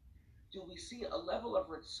world do we see a level of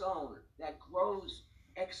Ratzon that grows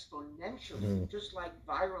exponentially, just like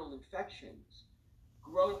viral infections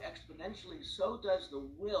grow exponentially. So does the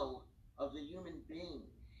will of the human being.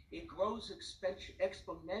 It grows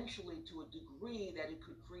exponentially to a degree that it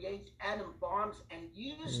could create atom bombs and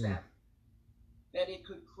use them. That it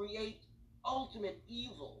could create ultimate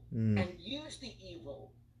evil and use the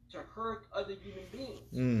evil to hurt other human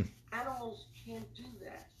beings. Animals can't do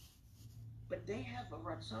that. But they have a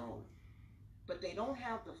Ratzon. But they don't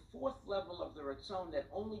have the fourth level of the Ratzon that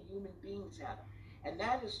only human beings have. And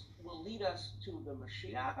that will lead us to the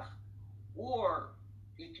Mashiach, or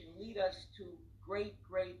it can lead us to great,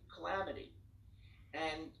 great calamity.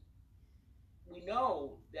 And we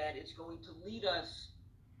know that it's going to lead us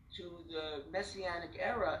to the Messianic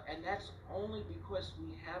era, and that's only because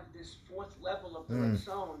we have this fourth level of the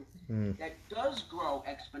Ratzon that does grow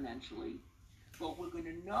exponentially, but we're going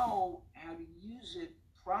to know how to use it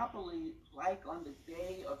properly, like on the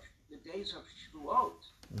days of Shavuot,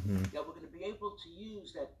 that we're going to be able to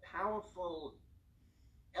use that powerful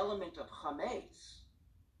element of Chametz,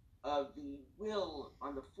 of the will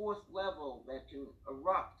on the fourth level that can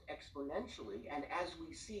erupt exponentially. And as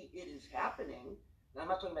we see it is happening, and I'm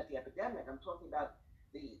not talking about the epidemic, I'm talking about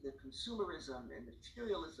the consumerism and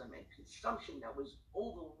materialism and consumption that was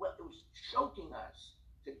it was choking us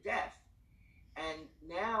to death. And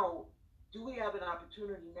now, do we have an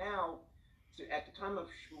opportunity now, at the time of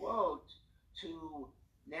Shavuot, to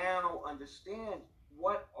now understand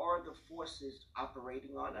what are the forces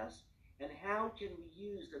operating on us, and how can we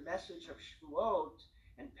use the message of Shavuot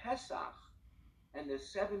and Pesach and the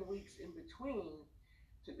 7 weeks in between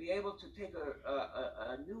to be able to take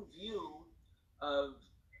a new view of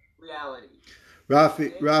reality.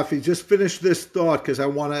 Rafi, just finish this thought because I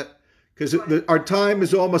want to, because our time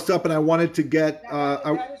is almost up, and I wanted to get. That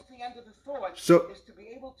is the end of the thought. So is to be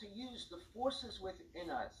able to use the forces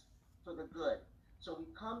within us for the good. So we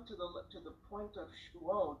come to the point of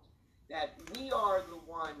Shavuot that we are the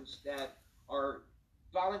ones that are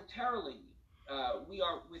voluntarily, we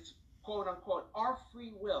are with quote unquote our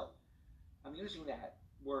free will. I'm using that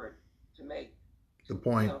word to make the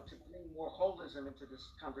point, to bring more holism into this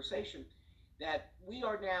conversation, that we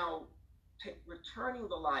are now returning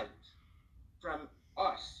the light from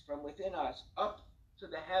us, from within us, up to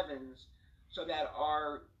the heavens, so that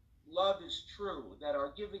our love is true, that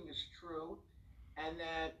our giving is true, and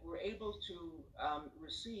that we're able to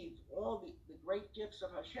receive all the great gifts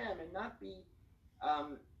of Hashem and not be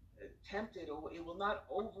tempted, or it will not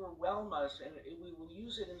overwhelm us, and we will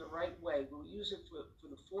use it in the right way. We'll use it for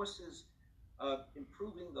the forces of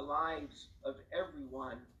improving the lives of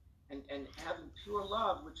everyone, and having pure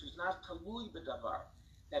love, which is not talui b'davar,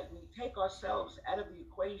 that we take ourselves out of the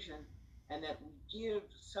equation and that we give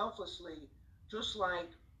selflessly, just like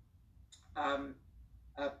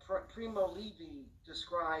Primo Levi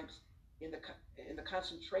describes in the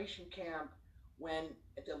concentration camp, when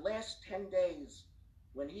at the last 10 days,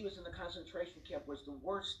 when he was in the concentration camp, was the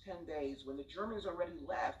worst 10 days, when the Germans already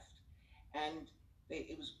left, and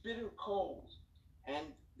it was bitter cold,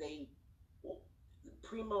 and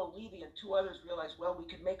Primo Levi and 2 others realized, well, we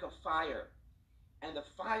could make a fire, and the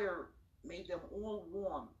fire made them all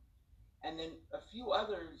warm. And then a few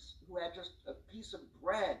others who had just a piece of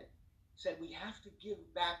bread said, we have to give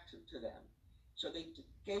back to them. So they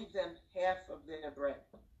gave them half of their bread.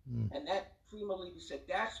 And that Primo Levi said,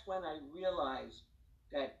 that's when I realized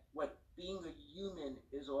that what being a human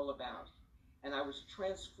is all about. And I was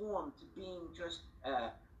transformed to being just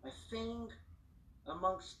a thing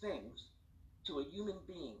amongst things, to a human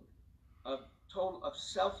being of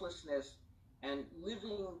selflessness and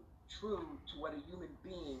living true to what a human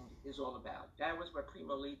being is all about. That was what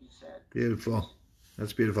Primo Levi said. Beautiful.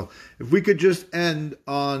 That's beautiful. If we could just end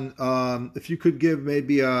on, if you could give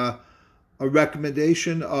maybe a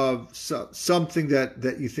recommendation of something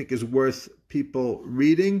that you think is worth people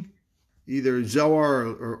reading, either Zohar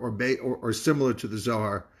or similar to the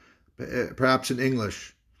Zohar, perhaps in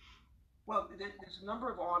English. Well, there's a number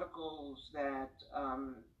of articles that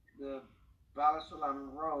the Baal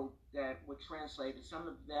Sulam wrote that were translated. Some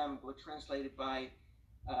of them were translated by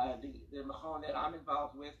the Machon that I'm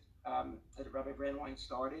involved with, that Rabbi Brandwein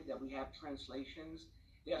started, that we have translations.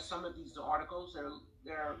 There are some of these articles that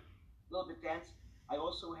they're a little bit dense. I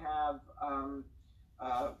also have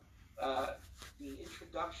the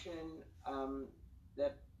introduction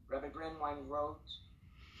that Rabbi Brandwein wrote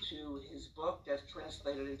to his book that's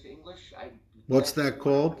translated into English. What's that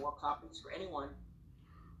called? More copies for anyone.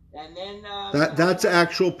 And then that's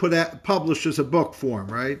published as a book form,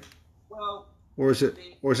 right? Well, or is it?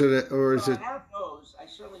 I have those. I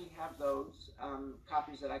certainly have those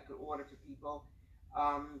copies that I could order for people.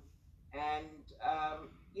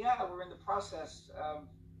 Yeah, we're in the process of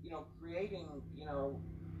creating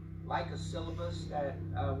like a syllabus that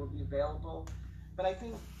will be available. But I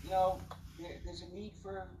think there's a need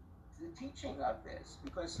for the teaching of this,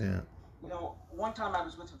 because one time I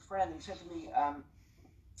was with a friend and he said to me,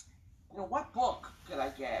 what book could I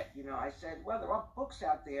get? I said, well, there are books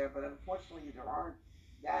out there, but unfortunately there aren't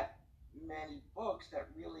that many books that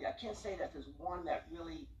really, I can't say that there's one that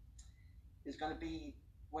really is going to be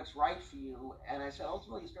what's right for you. And I said,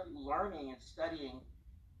 ultimately, you started learning and studying,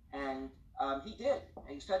 and he did.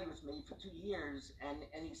 And he studied with me for 2 years, and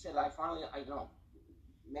he said,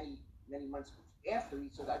 many months after, he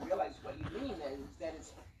said, I realized what you mean is that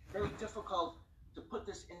it's very difficult to put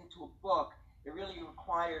this into a book. It really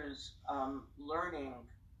requires learning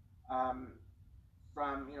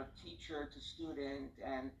from teacher to student,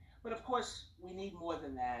 but of course we need more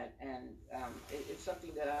than that, and it's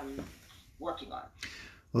something that I'm working on.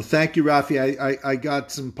 Well, thank you, Rafi. I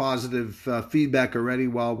got some positive feedback already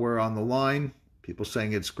while we're on the line. People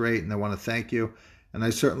saying it's great, and I want to thank you, and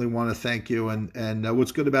I certainly want to thank you. And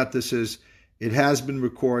what's good about this is it has been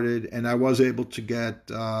recorded, and I was able to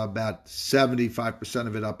get about 75%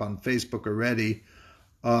 of it up on Facebook already.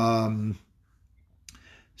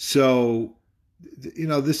 So,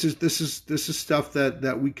 this is stuff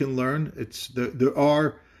that we can learn.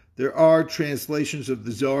 There are translations of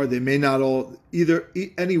the Zohar. They may not all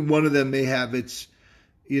any one of them may have its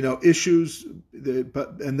issues.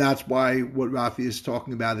 And that's why what Rafi is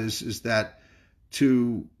talking about is that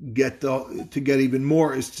to get even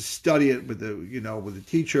more is to study it with a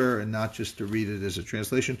teacher and not just to read it as a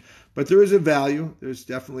translation. But there is a value. There's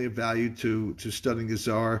definitely a value to studying the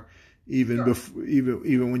Zohar, even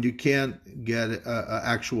even when you can't get an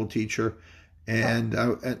actual teacher. And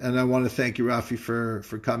I want to thank you, Rafi,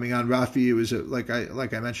 for coming on. Rafi, it was like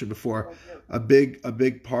I mentioned before, a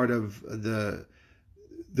big part of the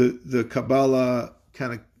Kabbalah,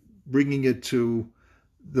 kind of bringing it to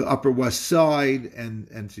the Upper West Side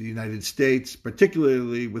and to the United States,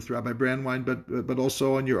 particularly with Rabbi Brandwein, but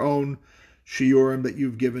also on your own shiurim that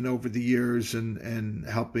you've given over the years, and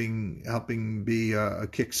helping be a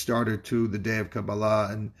kickstarter to the Day of Kabbalah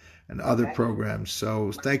and other programs.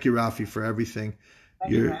 So thank you, Rafi, for everything.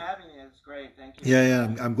 Thank you for having me. It's great. Thank you.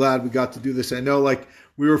 Yeah. I'm glad we got to do this. I know, like,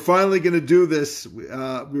 we were finally going to do this. We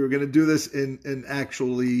were going to do this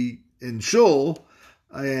in Shul.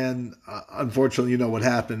 And unfortunately, you know what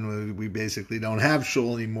happened. We basically don't have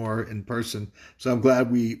Shul anymore in person. So I'm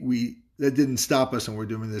glad that didn't stop us, and we're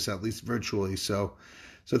doing this at least virtually. So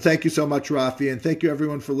thank you so much, Rafi, and thank you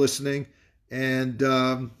everyone for listening. And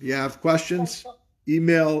you have questions,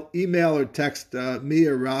 email or text me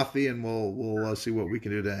or Rafi, and we'll see what we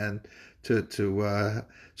can do to end.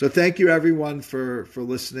 So thank you everyone for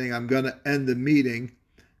listening. I'm going to end the meeting,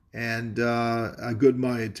 and a good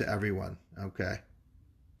night to everyone. Okay.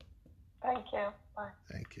 Thank you. Bye.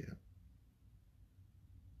 Thank you.